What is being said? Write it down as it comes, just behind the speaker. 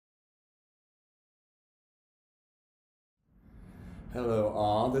Hello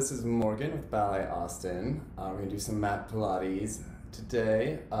all, this is Morgan with Ballet Austin. We're going to do some mat Pilates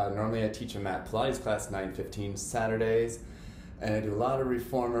today. Normally I teach a mat Pilates class 9:15 Saturdays, and I do a lot of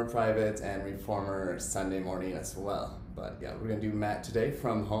reformer privates and reformer Sunday morning as well. But yeah, we're going to do mat today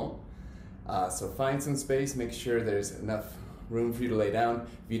from home. So find some space, make sure there's enough room for you to lay down.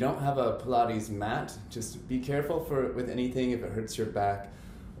 If you don't have a Pilates mat, just be careful with anything if it hurts your back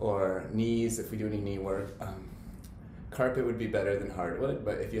or knees, if we do any knee work. Carpet would be better than hardwood,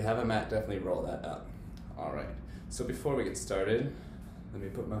 but if you have a mat, definitely roll that up. All right, so before we get started, let me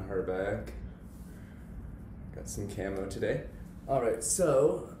put my hair back. Got some camo today. All right,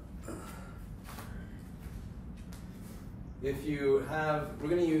 so if you have, we're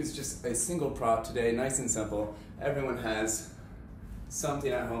gonna use just a single prop today, nice and simple. Everyone has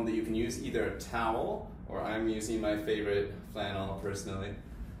something at home that you can use, either a towel, or I'm using my favorite flannel personally,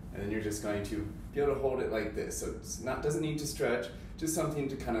 and then you're just going to be able to hold it like this. So it's doesn't need to stretch, just something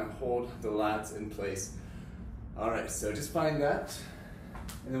to kind of hold the lats in place. All right, so just find that,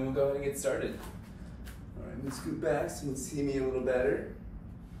 and then we'll go ahead and get started. All right, let me scoot back so you can see me a little better.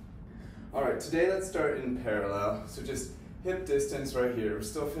 All right, today let's start in parallel. So just hip distance right here. We're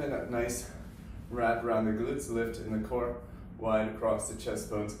still feeling that nice wrap around the glutes, lift in the core, wide across the chest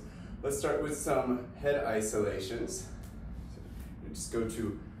bones. Let's start with some head isolations. So just go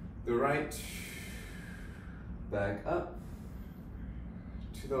to the right, back up,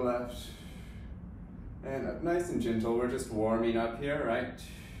 to the left, and up. Nice and gentle. We're just warming up here, right,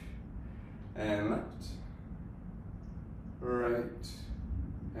 and left, right,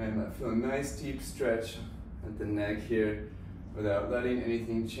 and left. Feel a nice deep stretch at the neck here without letting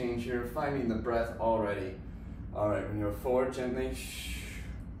anything change here, finding the breath already. All right, we're gonna go forward gently,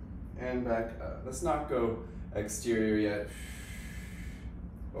 and back up. Let's not go exterior yet,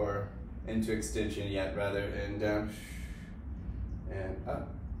 or into extension yet, rather, and down, and up,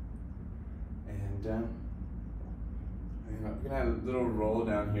 and down, and up. We're gonna have a little roll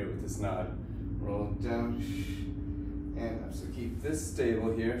down here with this nod. Roll down, and up. So keep this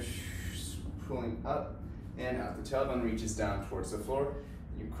stable here, pulling up and out. The tailbone reaches down towards the floor.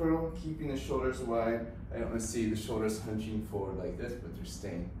 You curl, keeping the shoulders wide. I don't want to see the shoulders hunching forward like this, but they're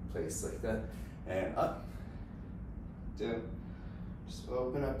staying in place like that. And up, down. Just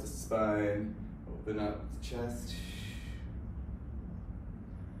open up the spine, open up the chest.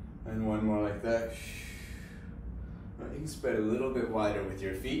 And one more like that. Right, you can spread a little bit wider with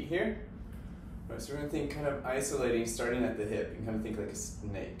your feet here. Right, so we're gonna think kind of isolating, starting at the hip. You can kind of think like a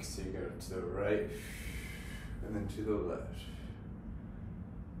snake. So you go to the right, and then to the left.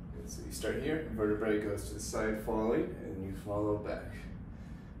 Good, so you start here, vertebrae goes to the side following, and you follow back.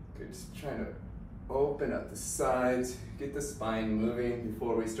 Good, just trying to open up the sides, get the spine moving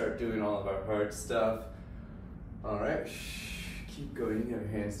before we start doing all of our hard stuff. All right, keep going. You can have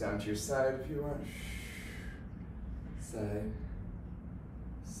your hands down to your side if you want. Side,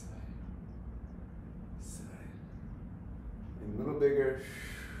 side, side. And a little bigger.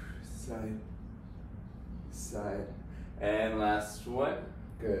 Side, side. And last one.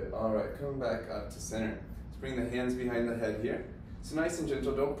 Good. All right, come back up to center. Let's bring the hands behind the head here. So nice and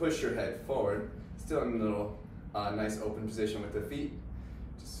gentle. Don't push your head forward. Still in a little nice open position with the feet.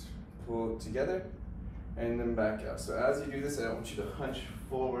 Just pull together and then back out. So as you do this, I don't want you to hunch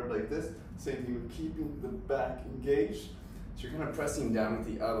forward like this. Same thing with keeping the back engaged. So you're kind of pressing down with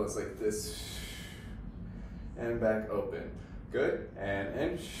the elbows like this. And back open. Good. And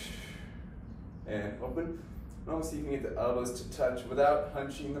in. And open. Almost so you can get the elbows to touch without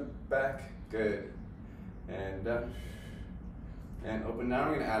hunching the back. Good. And down. And open. Now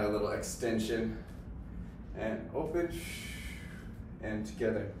we're going to add a little extension. And open, and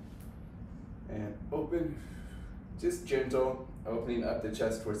together, and open, just gentle, opening up the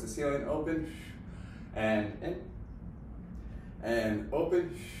chest towards the ceiling, open, and in, and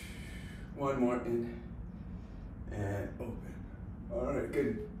open, one more in, and open. All right,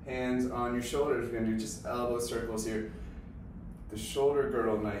 good. Hands on your shoulders. We're gonna do just elbow circles here. The shoulder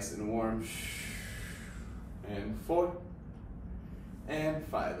girdle nice and warm, and 4, and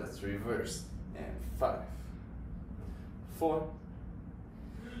 5, let's reverse, and 5, 4,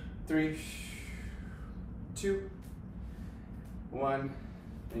 3, 2, 1.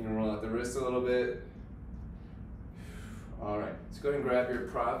 You can roll out the wrist a little bit. All right, let's go ahead and grab your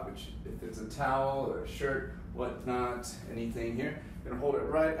prop, which if it's a towel or a shirt, whatnot, anything here, you're gonna hold it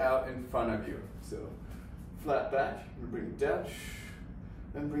right out in front of you. So flat back, you're gonna bring it down,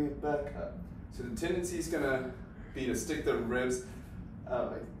 and bring it back up. So the tendency is gonna be to stick the ribs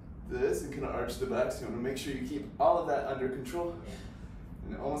out like this and kind of arch the back, so you want to make sure you keep all of that under control.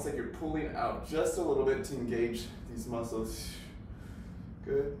 And almost like you're pulling out just a little bit to engage these muscles.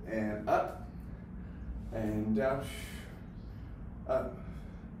 Good, and up, and down, up,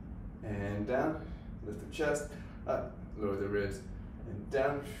 and down. Lift the chest, up, lower the ribs, and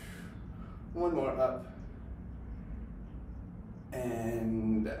down. One more, up,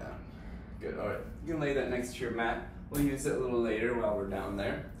 and down. Good, all right. You can lay that next to your mat. We'll use it a little later while we're down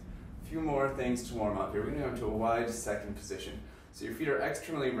there. A few more things to warm up here. We're gonna go into a wide second position. So your feet are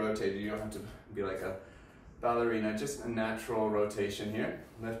externally rotated. You don't have to be like a ballerina, just a natural rotation here.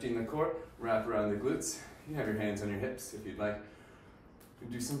 Lifting the core, wrap around the glutes. You can have your hands on your hips if you'd like. You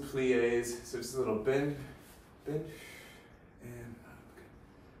can do some plies. So just a little bend, bend, and up.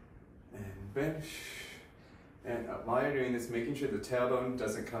 And bend, and up. While you're doing this, making sure the tailbone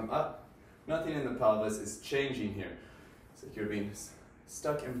doesn't come up. Nothing in the pelvis is changing here. It's like you're being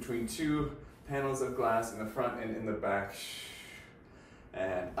stuck in between two panels of glass in the front and in the back.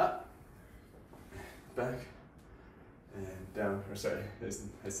 And up, back, and down. Or sorry,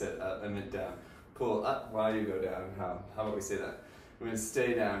 I said up, I meant down. Pull up while you go down. How about we say that? We're gonna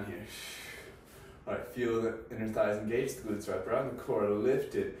stay down here. All right, feel the inner thighs engage, the glutes wrap around the core,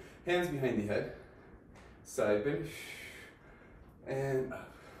 lifted. Hands behind the head. Side bend, and up.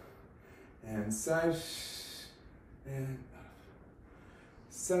 And side, and up.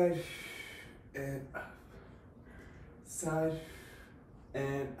 Side, and up. Side,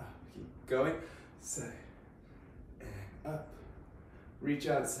 and up. Keep going. Side, and up. Reach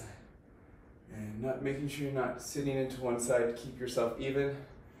outside. And not making sure you're not sitting into one side. Keep yourself even.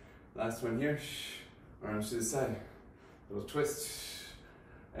 Last one here. Arms to the side. Little twist.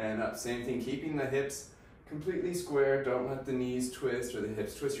 And up. Same thing. Keeping the hips completely square. Don't let the knees twist or the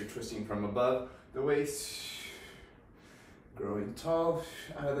hips twist. You're twisting from above the waist. Growing tall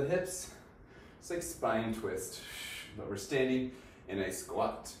out of the hips. It's like spine twist. But we're standing in a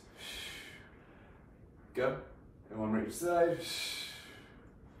squat. Go. And one right side.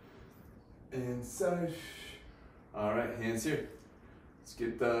 And side. All right, hands here. Let's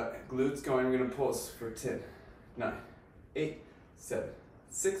get the glutes going. We're gonna pulse for 10, 9, 8, 7,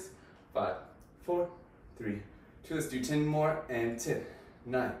 6, 5, 4, 3, 2. Let's do 10 more, and 10,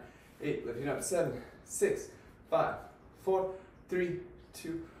 9, 8, lifting up, 7, 6, 5, 4, 3,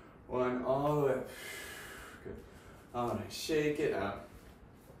 2, 1, all the way up. Good. All right, shake it out.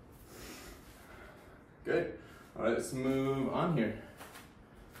 Good. All right, let's move on here.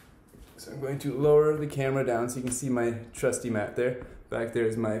 So I'm going to lower the camera down so you can see my trusty mat there. Back there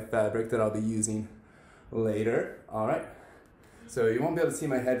is my fabric that I'll be using later. All right. So you won't be able to see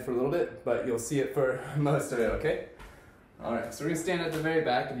my head for a little bit, but you'll see it for most of it, okay? All right, so we're gonna stand at the very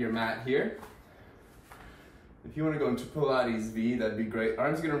back of your mat here. If you wanna go into Pilates V, that'd be great.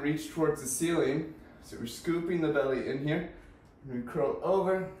 Arms are gonna reach towards the ceiling. So we're scooping the belly in here. We curl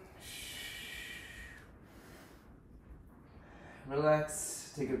over.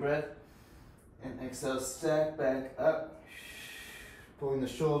 Relax, take a breath. And exhale, stack back up. Pulling the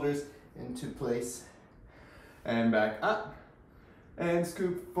shoulders into place. And back up. And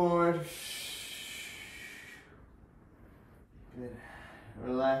scoop forward. Good.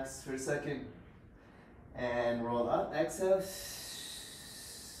 Relax for a second. And roll up. Exhale.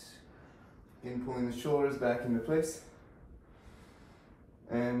 Again, pulling the shoulders back into place.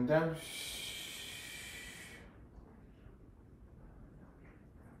 And down.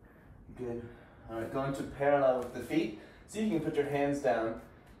 Good. All right, going to parallel with the feet. See if you can put your hands down.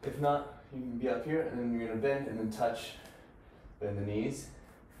 If not, you can be up here, and then you're gonna bend and then touch. Bend the knees.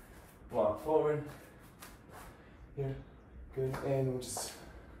 Walk forward. Here. Good. And we'll just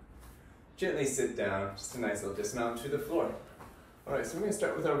gently sit down. Just a nice little dismount to the floor. All right, so we're gonna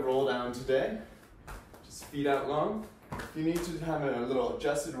start with our roll down today. Just feet out long. If you need to have a little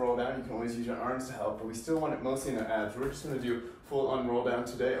adjusted roll down, you can always use your arms to help, but we still want it mostly in the abs. We're just gonna do full on roll down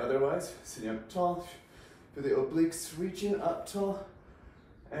today. Otherwise, sitting up tall, feel the obliques reaching up tall,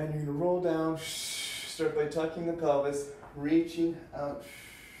 and you're gonna roll down. Start by tucking the pelvis, reaching out,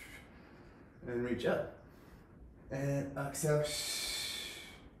 and reach up, and exhale.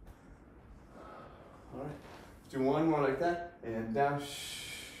 All right, do one more like that, and down.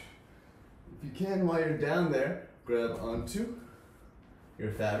 If you can, while you're down there, grab onto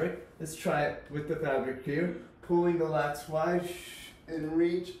your fabric. Let's try it with the fabric here. Pulling the lats wide and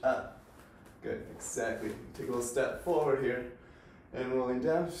reach up. Good, exactly. Take a little step forward here and rolling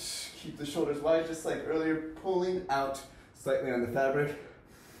down. Keep the shoulders wide just like earlier. Pulling out slightly on the fabric.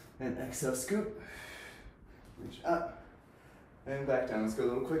 And exhale, scoop. Reach up and back down. Let's go a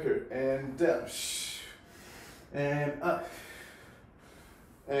little quicker. And down. And up.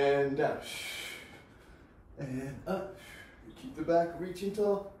 And down. And up. Keep the back reaching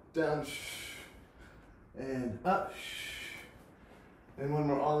tall. Down. And up. And one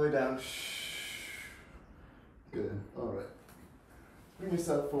more all the way down. Good. All right. Bring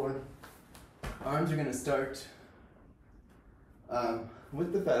yourself forward. Arms are going to start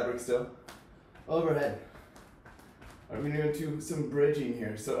with the fabric still, overhead. I'm going to do some bridging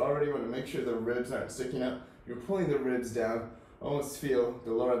here. So already want to make sure the ribs aren't sticking up. You're pulling the ribs down. Almost feel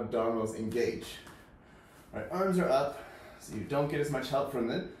the lower abdominals engage. All right, arms are up, so you don't get as much help from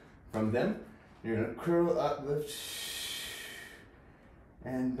them. You're going to curl up, lift,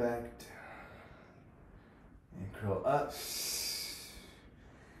 and back down. And curl up,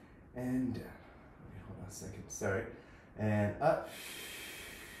 and down. Okay, hold on a second, sorry. And up,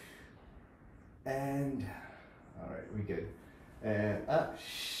 and down. All right, we good. And up,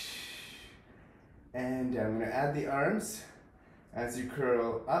 and down. I'm going to add the arms. As you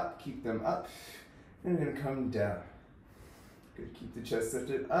curl up, keep them up. And I'm going to come down. Good, keep the chest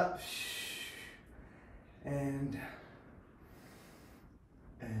lifted up. And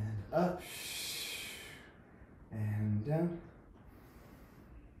up. And down.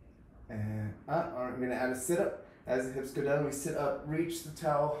 And up. All right, we're going to add a sit-up. As the hips go down, we sit up, reach the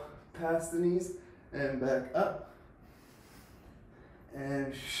towel past the knees, and back up.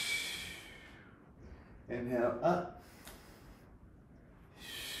 And inhale up.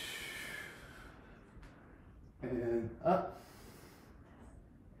 And up.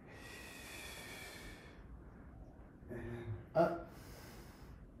 And up.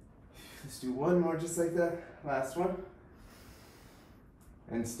 Let's do one more just like that. Last one.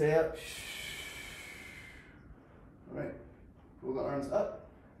 And stay up. All right. Pull the arms up.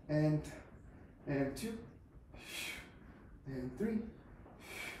 And 2. And 3.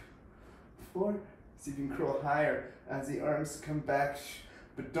 4. See if you can curl higher as the arms come back,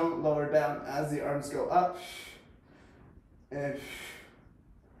 but don't lower down as the arms go up. And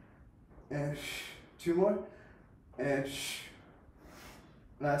 2 more. And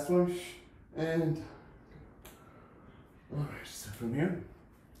last one. And all right, so from here,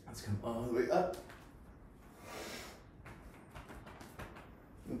 let's come all the way up.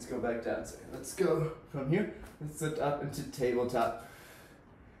 Let's go back down. So let's go from here. Let's lift up into tabletop.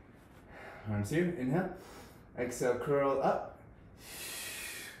 Arms here, inhale. Exhale, curl up.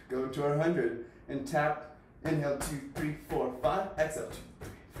 Go to our 100 and tap. Inhale, 2, 3, 4, 5. Exhale, 2,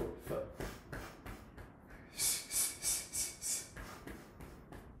 3, 4, 5.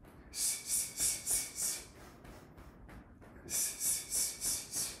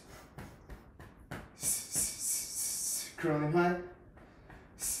 Curling high.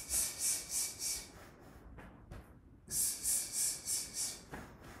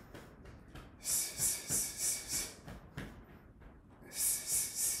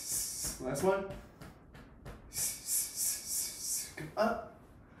 Last one. Come up.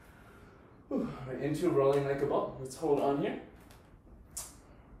 Right into rolling like a ball. Let's hold on here.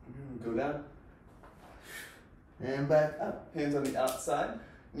 Go down. And back up. Hands on the outside.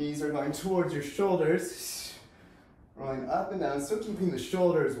 Knees are going towards your shoulders. Rolling up and down. Still keeping the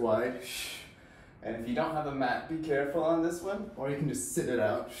shoulders wide. And if you don't have a mat, be careful on this one. Or you can just sit it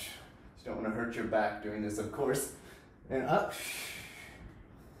out. You don't want to hurt your back doing this, of course. And up.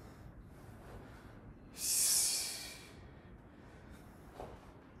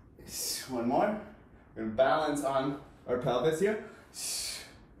 One more. We're going to balance on our pelvis here.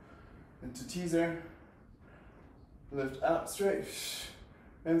 Into teaser. Lift up straight.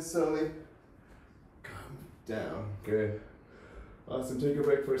 And slowly come down. Good. Awesome. Take a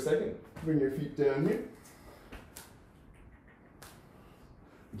break for a second. Bring your feet down here.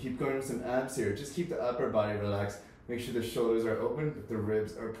 Keep going with some abs here. Just keep the upper body relaxed. Make sure the shoulders are open, but the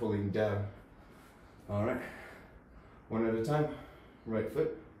ribs are pulling down. All right. One at a time. Right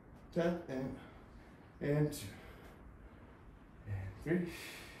foot. Tap, and 2, and 3,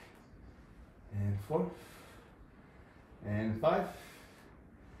 and 4, and 5,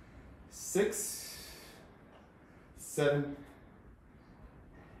 6, 7,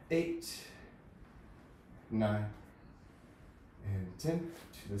 8, 9, and 10.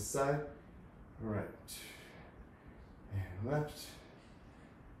 To the side, right, and left,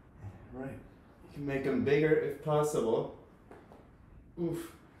 and right. You can make them bigger if possible.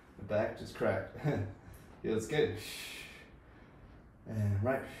 Oof. The back just cracked. Feels good. And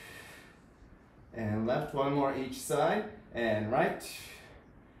right. And left. One more each side. And right.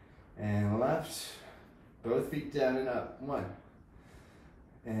 And left. Both feet down and up. 1.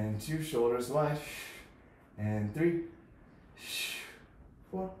 And 2. Shoulders wide. And 3.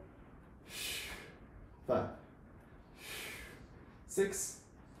 4. 5. 6.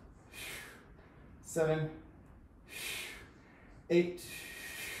 7. 8.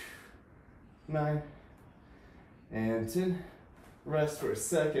 9 and 10. Rest for a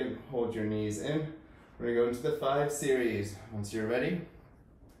second, hold your knees in. We're gonna go into the 5 series. Once you're ready,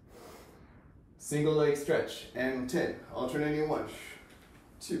 single leg stretch and 10, alternating 1,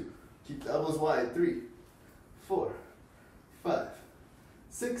 2, keep the elbows wide, 3, 4, 5,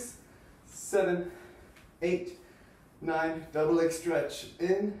 6, 7, 8, 9, double leg stretch,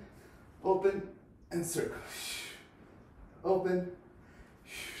 in, open, and circle. Open,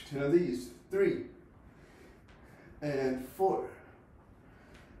 10 of these, 3, and 4,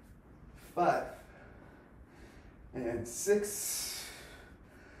 5, and 6,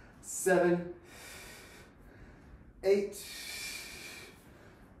 7, 8,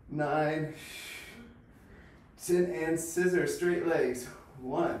 9, 10, and scissor, straight legs.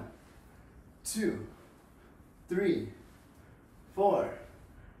 1, 2, 3, 4,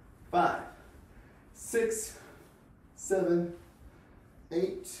 5, 6, 7,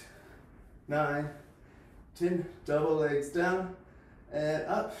 8, 9, 10, double legs down and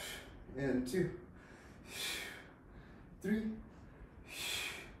up, and 2, 3,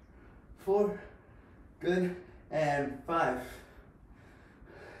 4, good, and 5,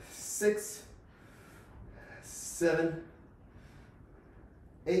 6, 7,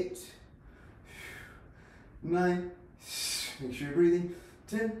 8, 9, make sure you're breathing,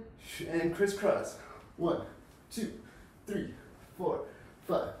 10, and crisscross. 1, 2, 3, 4,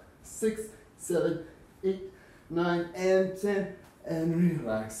 5, 6, 7, 8, 9, and 10, and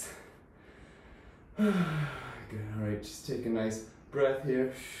relax. Good, all right, just take a nice breath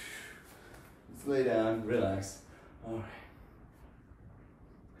here. Let's lay down, relax. All right.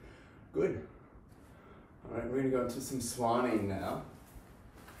 Good. All right, we're gonna go into some swanning now.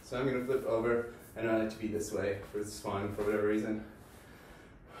 So I'm gonna flip over, and I like to be this way for the swan for whatever reason.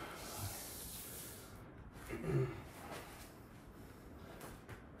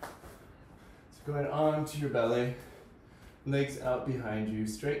 So going on to your belly, legs out behind you,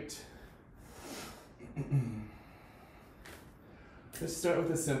 straight. Let's start with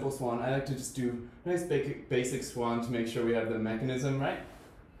a simple swan. I like to just do a nice basic swan to make sure we have the mechanism right.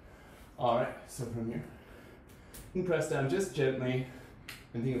 All right, so from here, you can press down just gently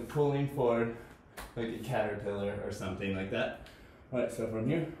and think of pulling forward like a caterpillar or something like that. All right, so from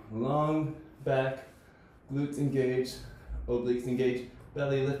here, long back, glutes engaged, obliques engaged,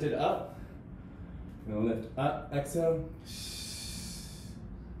 belly lifted up. Gonna lift up, exhale,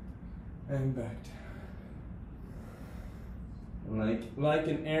 and back down. Like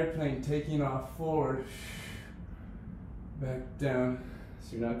an airplane taking off forward, back down.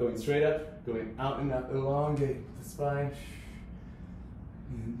 So you're not going straight up, going out and up, elongate the spine,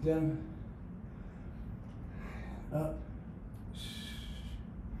 and down, up,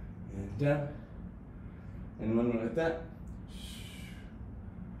 and down, and one more like that,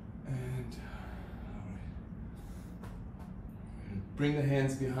 and bring the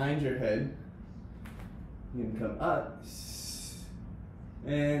hands behind your head. You can come up,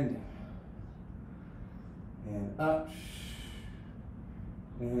 and up,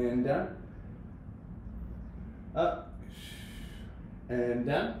 and down, up, and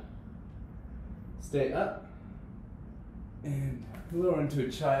down, stay up, and lower into a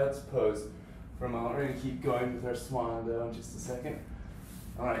child's pose for a moment. We're going to keep going with our swan though in just a second.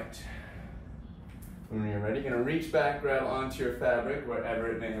 All right, when you're ready, you're going to reach back, grab onto your fabric,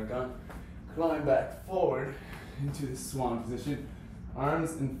 wherever it may have gone, climb back forward into the swan position,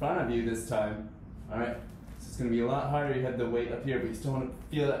 arms in front of you this time. All right. It's going to be a lot harder. You have the weight up here, but you still want to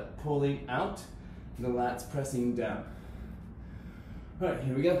feel that pulling out, and the lats pressing down. All right,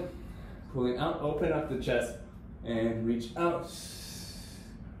 here we go. Pulling out, open up the chest, and reach out,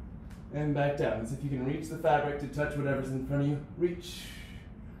 and back down. As if you can reach the fabric to touch whatever's in front of you. Reach,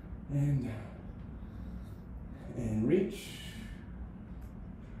 and down, and reach,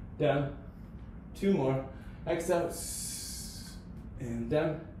 down. 2 more. Exhale, and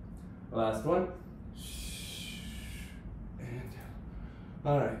down. Last one.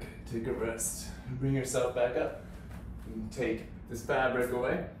 All right, good. Take a rest. Bring yourself back up. And take this fabric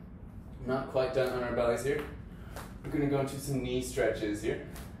away. Not quite done on our bellies here. We're gonna go into some knee stretches here.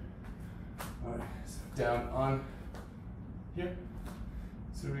 All right, so down on here.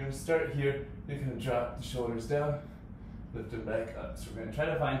 So we're gonna start here. You're gonna drop the shoulders down, lift them back up. So we're gonna try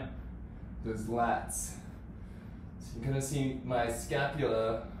to find those lats. So you're gonna see my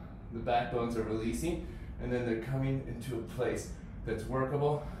scapula, the backbones are releasing, and then they're coming into a place that's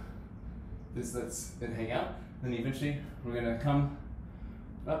workable. This lets it hang out. Then eventually we're gonna come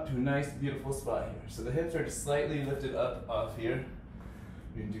up to a nice, beautiful spot here. So the hips are just slightly lifted up off here.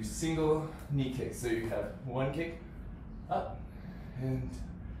 You're gonna do single knee kicks. So you have one kick, up, and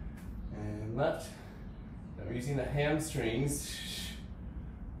left, Now we're using the hamstrings.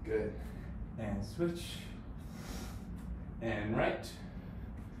 Good. And switch. And right.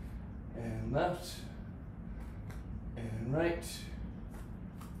 And left. And right.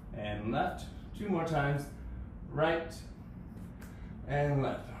 And left. 2 more times. Right. And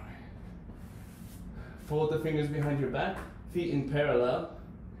left. All right. Fold the fingers behind your back. Feet in parallel.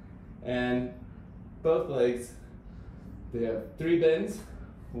 And both legs, they have 3 bends.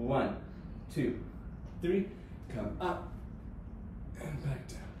 1, 2, 3. Come up. And back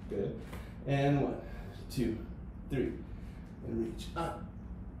down. Good. And 1, 2, 3. And reach up.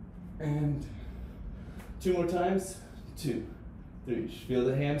 And 2 more times. 2, 3. Feel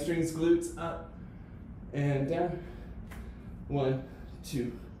the hamstrings, glutes up and down. 1,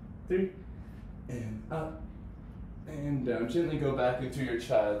 2, 3. And up and down. Gently go back into your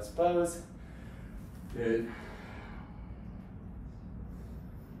child's pose. Good.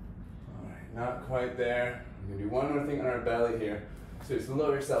 All right, not quite there. We're gonna do one more thing on our belly here. So just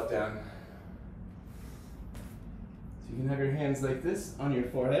lower yourself down. So you can have your hands like this on your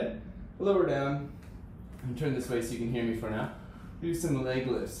forehead. Lower down. And turn this way so you can hear me for now. Do some leg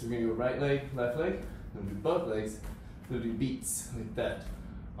lifts. We're gonna go right leg, left leg. We'll do both legs. We'll do beats like that.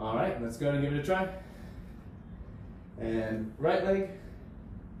 All right, let's go ahead and give it a try. And right leg,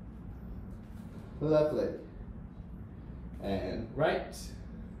 left leg, and right,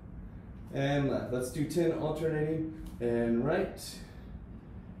 and left. Let's do 10 alternating, and right,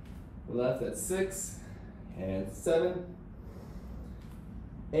 left, that's 6, and 7,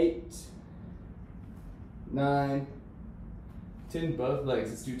 8, 9, 10, both legs.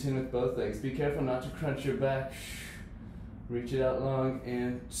 Let's do 10 with both legs. Be careful not to crunch your back. Reach it out long,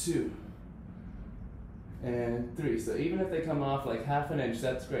 and 2, and 3. So even if they come off like half an inch,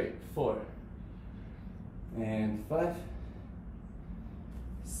 that's great. 4, and 5,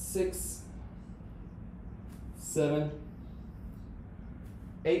 6, 7,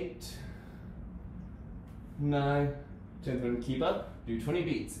 8, 9, 10. Keep up. Do 20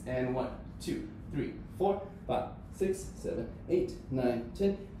 beats. And 1, 2, 3, 4, 5, 6, 7, 8, 9,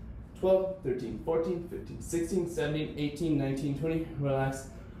 10, 12, 13, 14, 15, 16, 17, 18, 19, 20. Relax.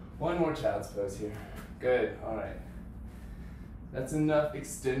 One more child's pose here. Good. All right. That's enough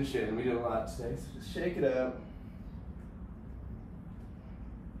extension. We did a lot today, so just shake it out.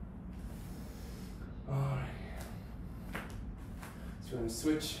 All right. So we're going to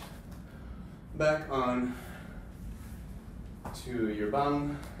switch back on to your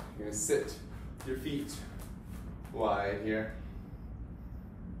bum. You're going to sit with your feet wide here.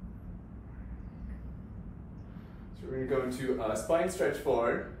 So we're going to go into spine stretch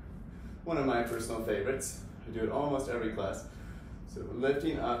forward. One of my personal favorites. I do it almost every class. So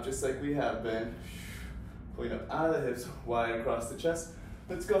lifting up just like we have been. Pulling up out of the hips, wide across the chest.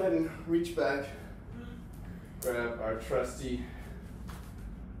 Let's go ahead and reach back. Grab our trusty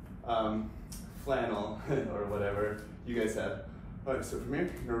flannel or whatever you guys have. All right, so from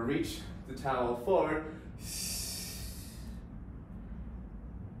here, you're gonna reach the towel forward.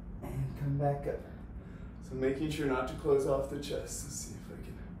 And come back up. So making sure not to close off the chest. Let's see if I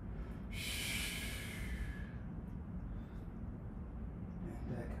can.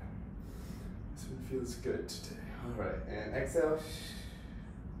 And back up. This one feels good today. All right, and exhale.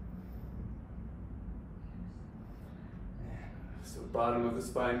 So bottom of the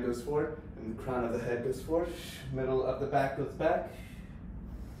spine goes forward, and the crown of the head goes forward. Middle of the back goes back.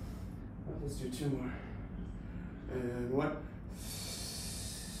 Let's do 2 more. And 1.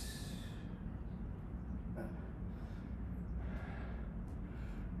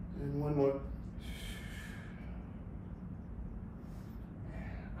 And 1 more.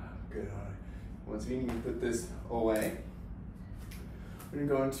 Good, all right. Once again, you can put this away. We're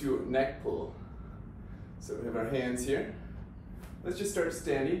gonna go into neck pull. So we have our hands here. Let's just start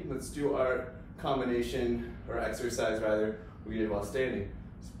standing. Let's do our combination, or exercise rather, we did while standing.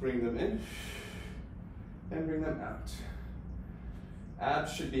 Just bring them in and bring them out.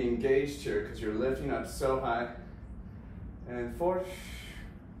 Abs should be engaged here because you're lifting up so high. And forward,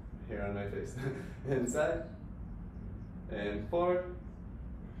 here on my face. Inside, and forward,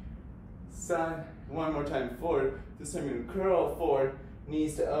 side. 1 more time forward. This time you're gonna curl forward,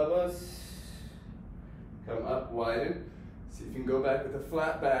 knees to elbows. Come up, widen. See if you can go back with a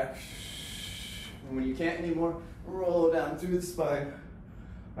flat back. And when you can't anymore, roll down through the spine.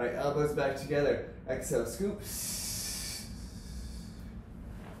 All right, elbows back together. Exhale, scoop.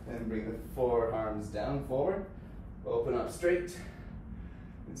 And bring the forearms down forward. Open up straight.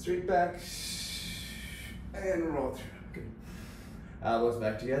 And straight back. And roll through. Good. Elbows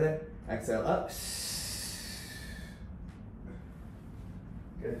back together. Exhale up.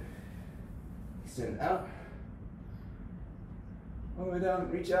 Good. Extend out. All the way down,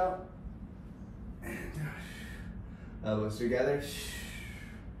 reach out. And down. Elbows together.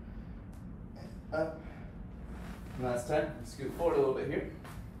 Up. Last time, scoot forward a little bit here.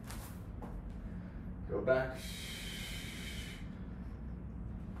 Go back.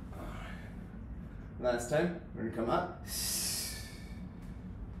 Last time, we're gonna come up.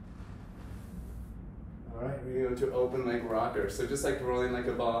 All right, we're gonna go to open leg rocker. So just like rolling like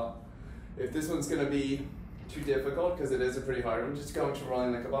a ball. If this one's gonna be too difficult, because it is a pretty hard one, just go into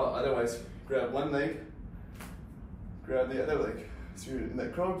rolling like a ball. Otherwise, grab one leg, grab the other leg. So you're in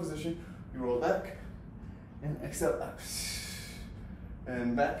that crawl position, you roll back, and exhale up,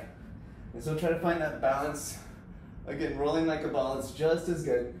 and back. And so try to find that balance. Again, rolling like a ball is just as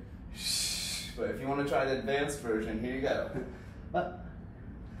good. But if you want to try the advanced version, here you go. Up,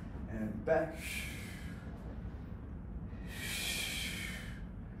 and back.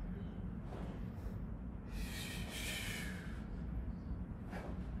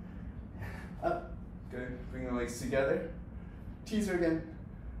 Up, good. Bring the legs together. Teaser again,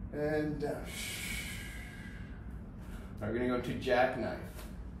 and down. We're gonna go to jackknife.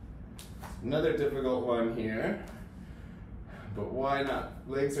 Another difficult one here, but why not?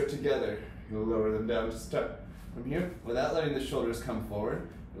 Legs are together. You'll lower them down, just start from here without letting the shoulders come forward.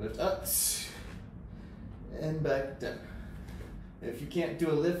 Lift up, and back down. If you can't do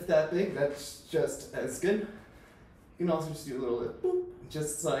a lift that big, that's just as good. You can also just do a little lift, boop,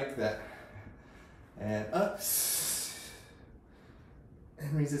 just like that. And up,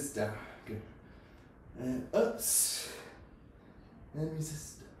 and resist down, good. And up, and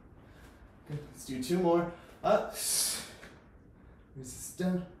resist down. Good, let's do two more. Up, resist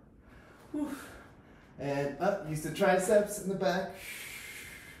down. Whew. And up, use the triceps in the back.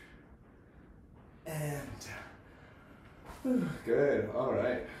 And down. Whew. Good, all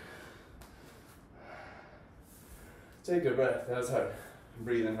right. Take a breath, that was hard. I'm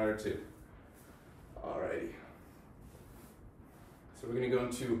breathing hard too. Alrighty. So we're gonna go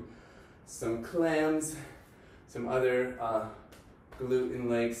into some clams, some other glute and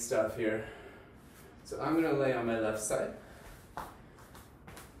leg stuff here. So I'm gonna lay on my left side.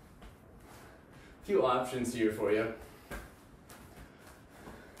 Few options here for you.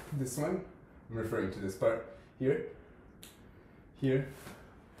 This one, I'm referring to this part, here, here,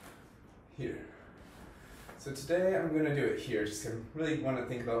 here. So today I'm gonna do it here, just 'cause I really wanna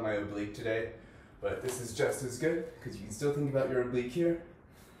think about my oblique today, but this is just as good, because you can still think about your oblique here,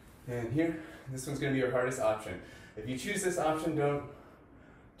 and here. This one's gonna be your hardest option. If you choose this option, don't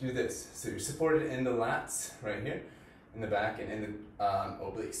do this. So you're supported in the lats, right here, in the back, and in the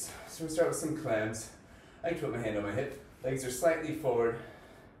obliques. So we'll start with some clams. I can put my hand on my hip. Legs are slightly forward.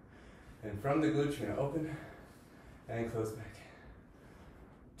 And from the glutes, you're gonna open and close back.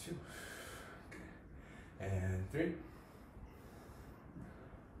 2. And 3.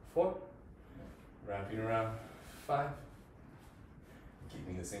 4. Wrapping around. 5.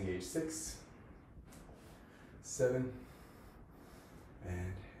 Keeping this engaged. 6. 7.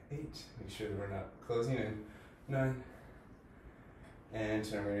 And 8. Make sure that we're not closing in. 9. And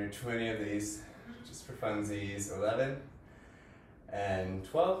we're going to do 20 of these, just for funsies. 11. And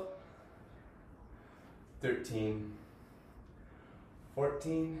 12. 13.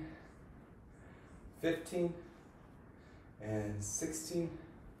 14. 15. And 16.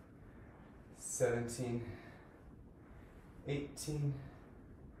 17. 18.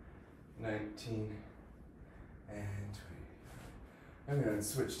 19. And 20. I'm going to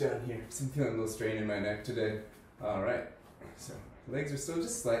switch down here because I'm feeling a little strain in my neck today. All right, so legs are still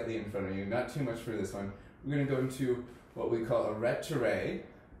just slightly in front of you, not too much for this one. We're going to go into what we call a retiré.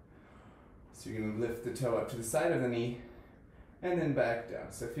 So you're going to lift the toe up to the side of the knee and then back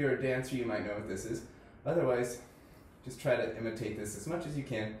down. So if you're a dancer, you might know what this is. Otherwise, just try to imitate this as much as you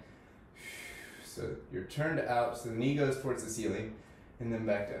can. So you're turned out, so the knee goes towards the ceiling and then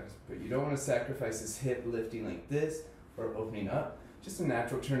back down. But you don't want to sacrifice this hip lifting like this or opening up. Just a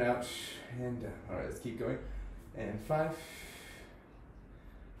natural turn out and down. All right, let's keep going. And 5.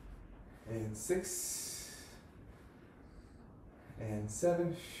 And 6. And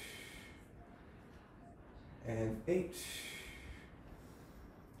 7. And 8.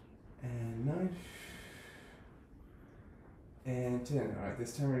 And 9. And 10. All right,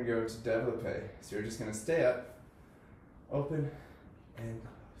 this time we're gonna go to développé. So you're just gonna stay up, open, and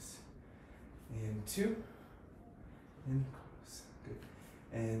close. And 2, and close. Good.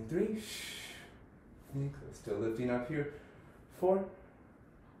 And 3, and close. Still lifting up here. 4,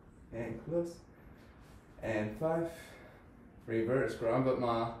 and close. And 5, reverse, grand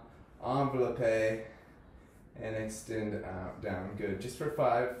battement, enveloppé, and extend out, down. Good. Just for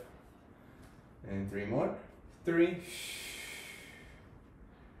 5, and 3 more. 3,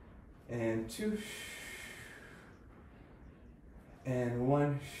 and 2, and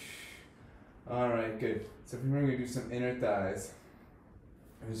 1. All right, good. So from here, we're going to do some inner thighs.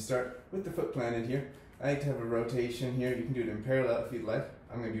 I'm going to start with the foot planted here. I like to have a rotation here. You can do it in parallel if you'd like.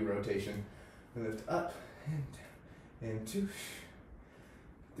 I'm going to do rotation. Lift up and down, and 2,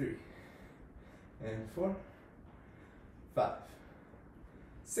 3, and 4, 5,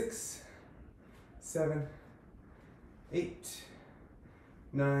 6, 7, 8,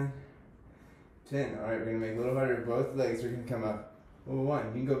 9, 10. All right, we're going to make it a little harder. Both legs are going to come up. 1.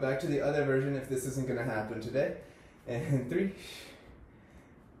 You can go back to the other version if this isn't going to happen today. And 3,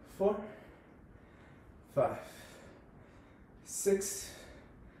 4, 5, 6,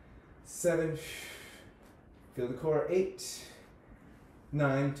 7, feel the core, 8,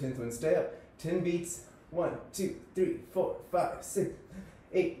 9, 10th one, stay up, 10 beats, 1, 2, 3, 4, 5, 6,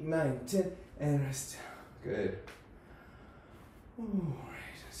 8, 9, 10, and rest. Good. All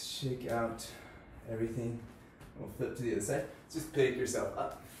right, let's shake out everything. We'll flip to the other side. Just pick yourself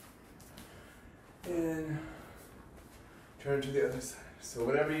up and turn to the other side. So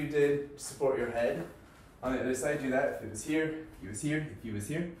whatever you did to support your head on the other side, do that. If it was here, if he was here, if he was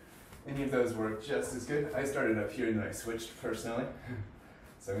here, any of those work just as good. I started up here and then I switched personally.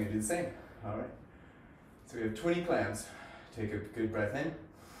 So I'm going to do the same. All right. So we have 20 clams. Take a good breath in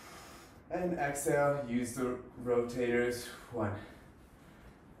and exhale. Use the rotators. 1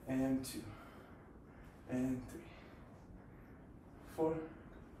 and 2 and 3, 4,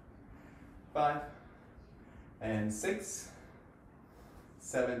 5, and 6,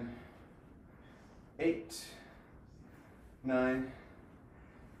 7, 8, 9,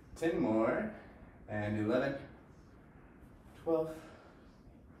 10 more, and 11, 12,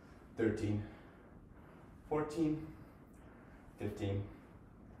 13, 14, 15,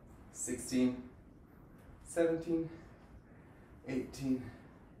 16, 17, 18,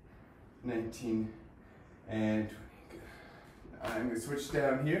 19, and 20. Good. I'm going to switch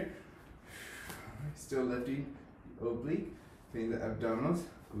down here. Still lifting the oblique, feeling the abdominals,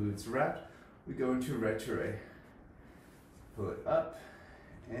 glutes wrapped. We go into retro. Pull it up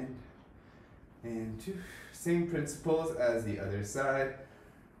and 2. Same principles as the other side.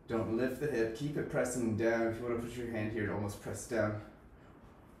 Don't lift the hip, keep it pressing down. If you want to put your hand here to almost press down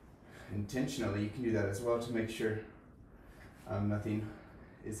intentionally, you can do that as well to make sure nothing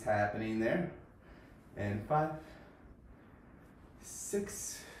is happening there. And 5,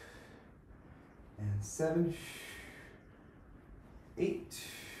 6, and 7, 8,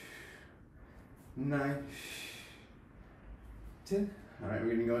 9, 10. All right,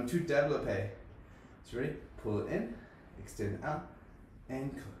 we're going to go into développé. So ready? Pull it in, extend out,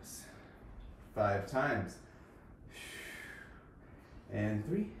 and close. 5 times. And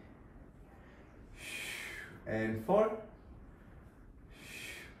 3, and 4,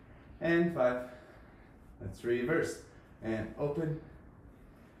 and 5. Let's reverse. And open.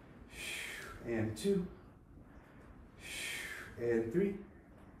 And 2. And 3.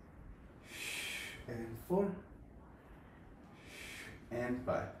 And 4. And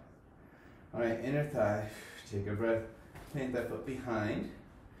 5. All right, inner thigh. Take a breath. Plant that foot behind.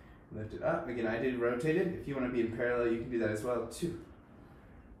 Lift it up. Again, I did rotate it. If you want to be in parallel, you can do that as well. 2.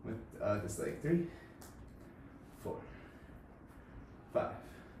 With this leg. 3, 4, 5,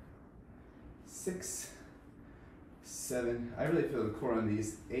 6, 7. I really feel the core on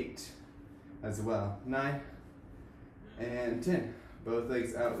these. 8 as well. 9 and 10. Both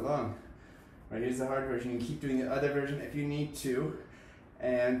legs out long. Right, here's the hard version. You can keep doing the other version if you need to.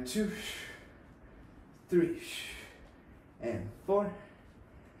 And 2, 3, and 4,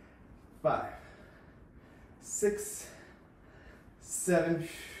 5, 6, 7,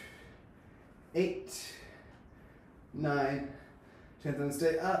 8, 9, 10th one,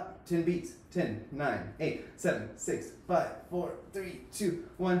 stay up, 10 beats, 10, 9, 8, 7, 6, 5, 4, 3, 2,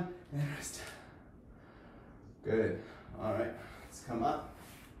 1, and rest. Good. All right, let's come up.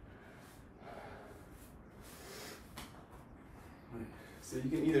 So you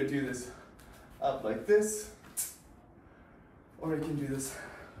can either do this up like this, or you can do this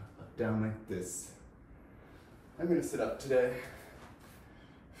up, down like this. I'm going to sit up today.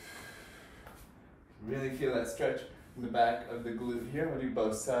 Really feel that stretch in the back of the glute here. We'll do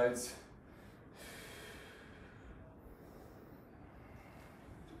both sides.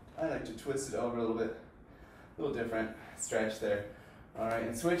 I like to twist it over a little bit. A little different stretch there. All right,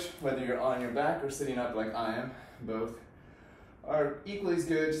 and switch, whether you're on your back or sitting up like I am. Both are equally as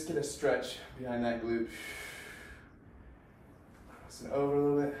good. Just get a stretch behind that glute. Cross it over a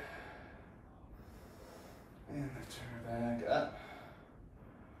little bit. And turn back up.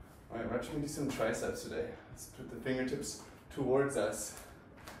 All right, we're actually going to do some triceps today. Let's put the fingertips towards us.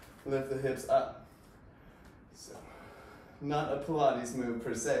 lift the hips up. So, not a Pilates move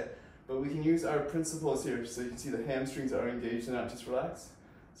per se, but we can use our principles here. So you can see the hamstrings are engaged and not just relaxed.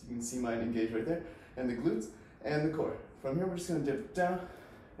 So you can see mine engaged right there, and the glutes and the core. From here, we're just gonna dip down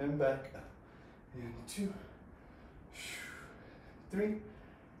and back up. And 2, 3,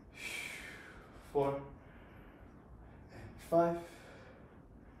 4, and 5,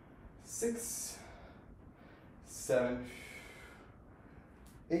 6, 7,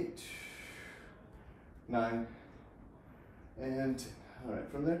 8, 9, and 10. All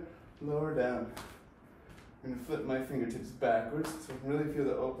right, from there, lower down. I'm gonna flip my fingertips backwards so I can really feel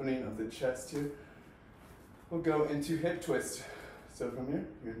the opening of the chest here. We'll go into hip twist. So from here,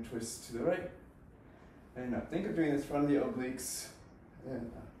 you're gonna twist to the right and up. Think of doing this from the obliques.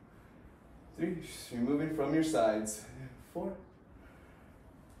 And up. 3, so you're moving from your sides. 4,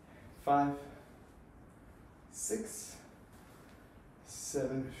 5, 6,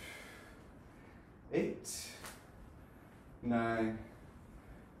 7, 8, 9,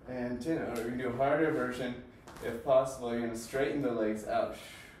 and 10. Or we can do a harder version. If possible, you're gonna straighten the legs out.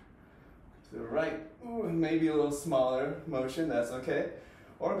 To the right, ooh, maybe a little smaller motion, that's okay.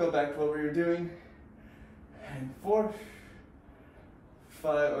 Or go back to what we were doing. And 4,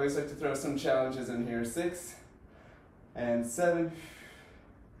 5, I always like to throw some challenges in here. 6, and 7,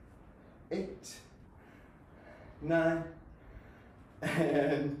 8, 9,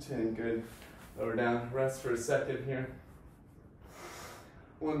 and 10. Good. Lower down, rest for a second here.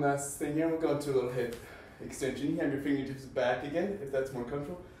 One last thing here, we'll go into a little hip extension. You have your fingertips back again, if that's more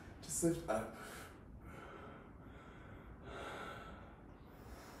comfortable. Just lift up.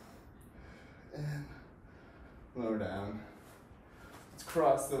 And lower down. Let's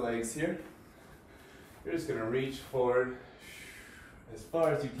cross the legs here. You're just gonna reach forward as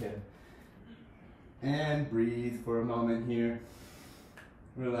far as you can. And breathe for a moment here.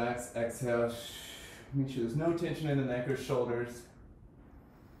 Relax, exhale. Make sure there's no tension in the neck or shoulders.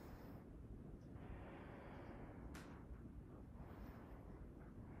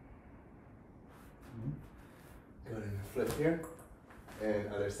 Go ahead and flip here.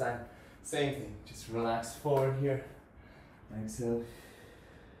 And other side. Same thing. Just relax forward here. Exhale.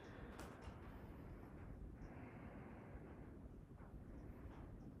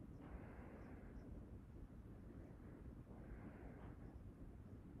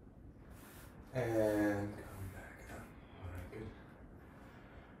 And coming back up. Alright, good.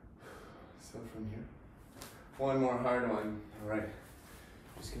 So from here, one more hard one. Alright,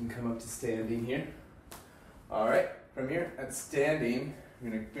 just gonna come up to standing here. Alright, from here at standing,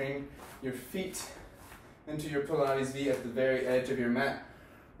 you're gonna bring your feet into your Pilates V at the very edge of your mat.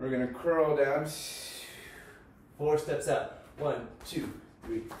 We're gonna curl down, 4 steps out. 1, 2,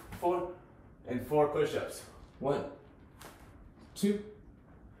 3, 4, and 4 push-ups. 1, 2,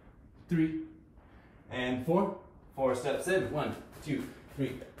 3, and 4. 4 steps in. 1, 2,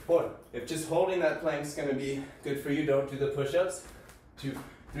 3, 4. If just holding that plank is going to be good for you, don't do the push-ups. 2,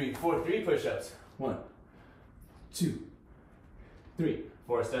 3, 4. 3 push-ups. 1, 2, 3.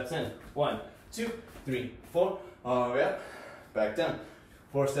 4 steps in. 1, 2, 3, 4. All the way up. Back down.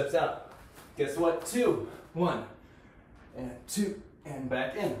 4 steps out. Guess what? 2. 1, and 2, and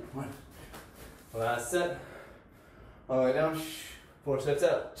back in. 1. Last set. All the way down. 4 steps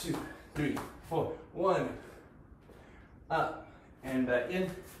out. 2, 3, 4. 1. Up and back in.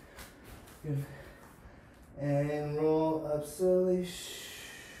 Good. And roll up slowly.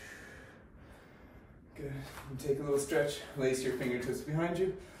 Good. And take a little stretch. Lace your fingertips behind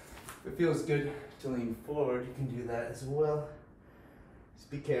you. If it feels good to lean forward, you can do that as well.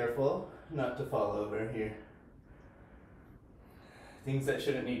 Just be careful not to fall over here. Things that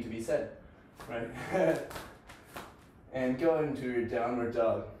shouldn't need to be said, right? And go into your downward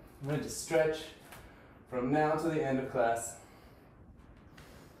dog. I'm going to just stretch from now to the end of class.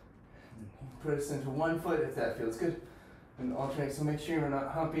 Press into one foot if that feels good. And alternate, so make sure you're not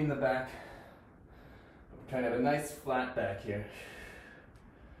humping the back. We're trying to have a nice flat back here.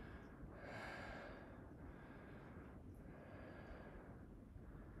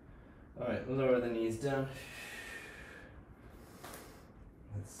 Alright, lower the knees down.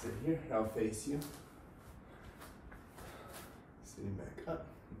 Let's sit here, I'll face you. Sitting back up.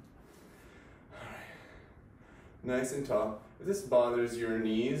 Alright. Nice and tall. If this bothers your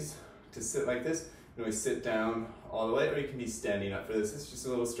knees to sit like this, you can always sit down all the way, or you can be standing up for this. It's just a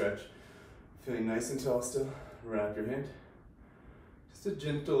little stretch. Feeling nice and tall still. Wrap your hand. Just a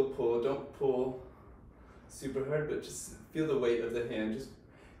gentle pull. Don't pull super hard, but just feel the weight of the hand. Just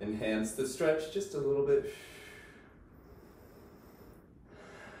enhance the stretch just a little bit.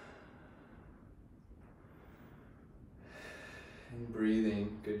 And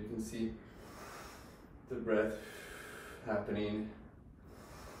breathing. Good, you can see the breath happening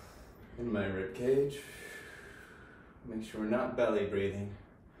in my rib cage. Make sure we're not belly breathing.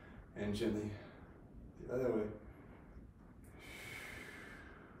 And gently the other way.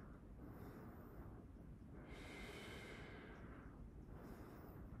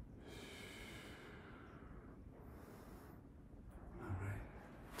 All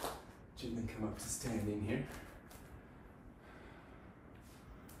right. Gently come up to standing here.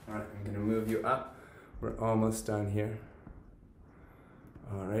 All right, I'm gonna move you up. We're almost done here.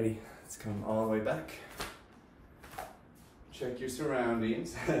 Alrighty, let's come all the way back. Check your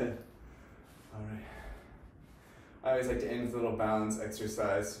surroundings. All right. I always like to end with a little balance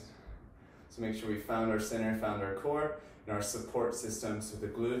exercise. So make sure we found our center, found our core, and our support system. So the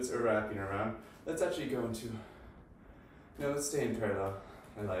glutes are wrapping around. Let's actually go into, no, let's stay in parallel.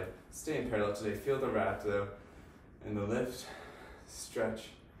 I lied. Stay in parallel today. Feel the wrap though. And the lift, stretch,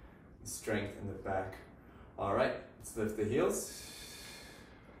 strength in the back. All right, let's lift the heels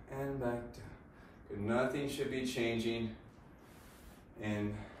and back down. Good. Nothing should be changing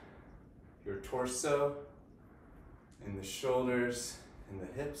in your torso, in the shoulders, in the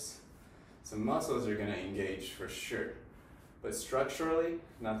hips. Some muscles are going to engage for sure, but structurally,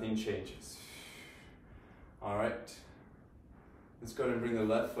 nothing changes. All right, let's go ahead and bring the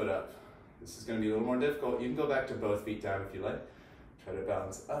left foot up. This is going to be a little more difficult. You can go back to both feet down if you like. Try to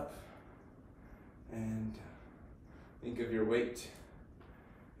balance up and think of your weight.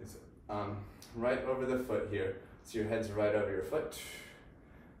 It's right over the foot here. So your head's right over your foot.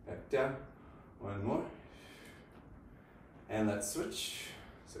 Back down. One more. And let's switch.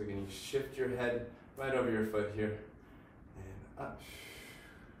 So again, you shift your head right over your foot here. And up.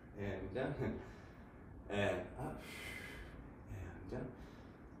 And down. And up. And down.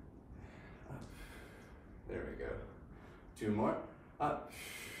 And up. There we go. Two more. Up.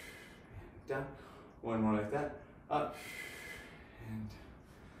 And down. One more like that. Up. And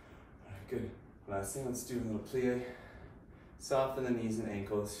all right, good. Last thing, let's do a little plie. Soften the knees and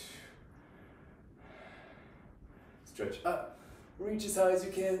ankles. Stretch up. Reach as high as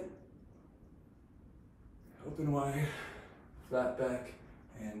you can. Open wide. Flat back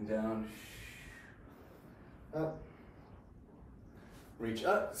and down. Up. Reach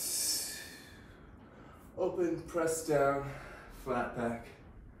up. Open, press down. Flat back.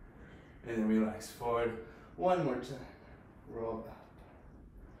 And then relax forward. One more time. Roll up.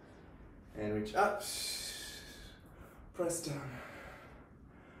 And reach up. Press down.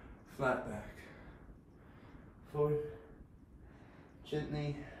 Flat back. Forward.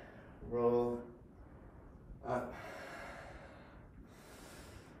 Gently roll up.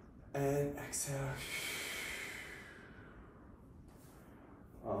 And exhale.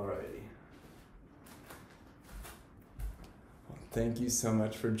 Alrighty. Well, thank you so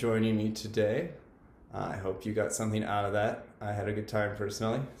much for joining me today. I hope you got something out of that. I had a good time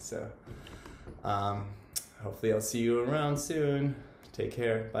personally, so hopefully I'll see you around soon. Take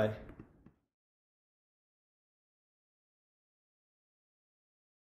care. Bye.